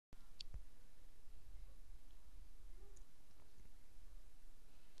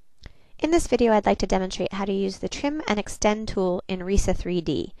In this video, I'd like to demonstrate how to use the Trim and Extend tool in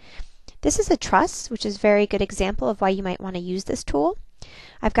RISA-3D. This is a truss, which is a very good example of why you might want to use this tool.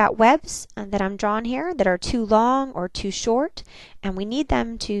 I've got webs that I'm drawn here that are too long or too short, and we need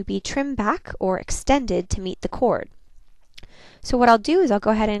them to be trimmed back or extended to meet the chord. So what I'll do is I'll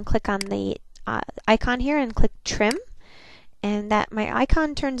go ahead and click on the icon here and click Trim, and that my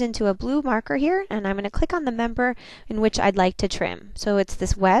icon turns into a blue marker here, and I'm going to click on the member in which I'd like to trim. So it's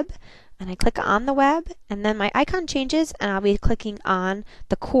this web, and I click on the web, and then my icon changes, and I'll be clicking on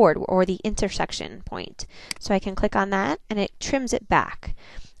the chord or the intersection point. So I can click on that, and it trims it back.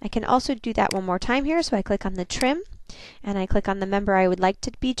 I can also do that one more time here, so I click on the trim, and I click on the member I would like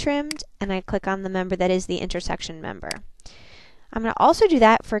to be trimmed, and I click on the member that is the intersection member. I'm going to also do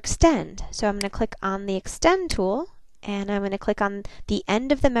that for extend. So I'm going to click on the extend tool, and I'm going to click on the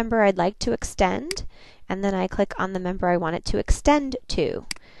end of the member I'd like to extend, and then I click on the member I want it to extend to.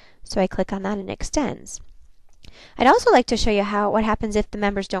 So I click on that and it extends. I'd also like to show you what happens if the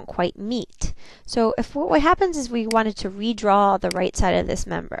members don't quite meet. So if what happens is we wanted to redraw the right side of this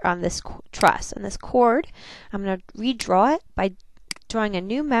member on this truss and this chord, I'm going to redraw it by drawing a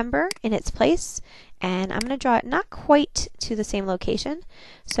new member in its place, and I'm going to draw it not quite to the same location.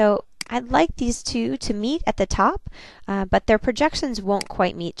 So I'd like these two to meet at the top, but their projections won't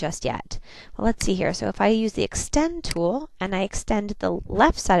quite meet just yet. Well, let's see here. So if I use the extend tool and I extend the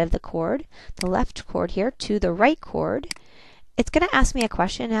left side of the chord, the left chord here, to the right chord, it's going to ask me a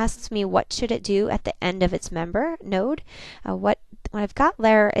question. It asks me what should it do at the end of its member node. What I've got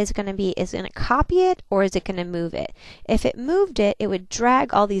there is going to copy it, or is it going to move it? If it moved it, it would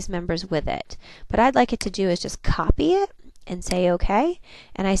drag all these members with it. But I'd like it to do is just copy it and say OK,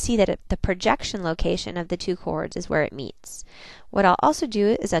 and I see that the projection location of the two chords is where it meets. What I'll also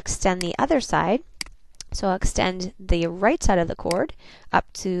do is extend the other side. So I'll extend the right side of the chord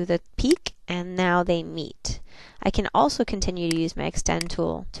up to the peak, and now they meet. I can also continue to use my extend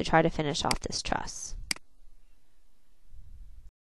tool to try to finish off this truss.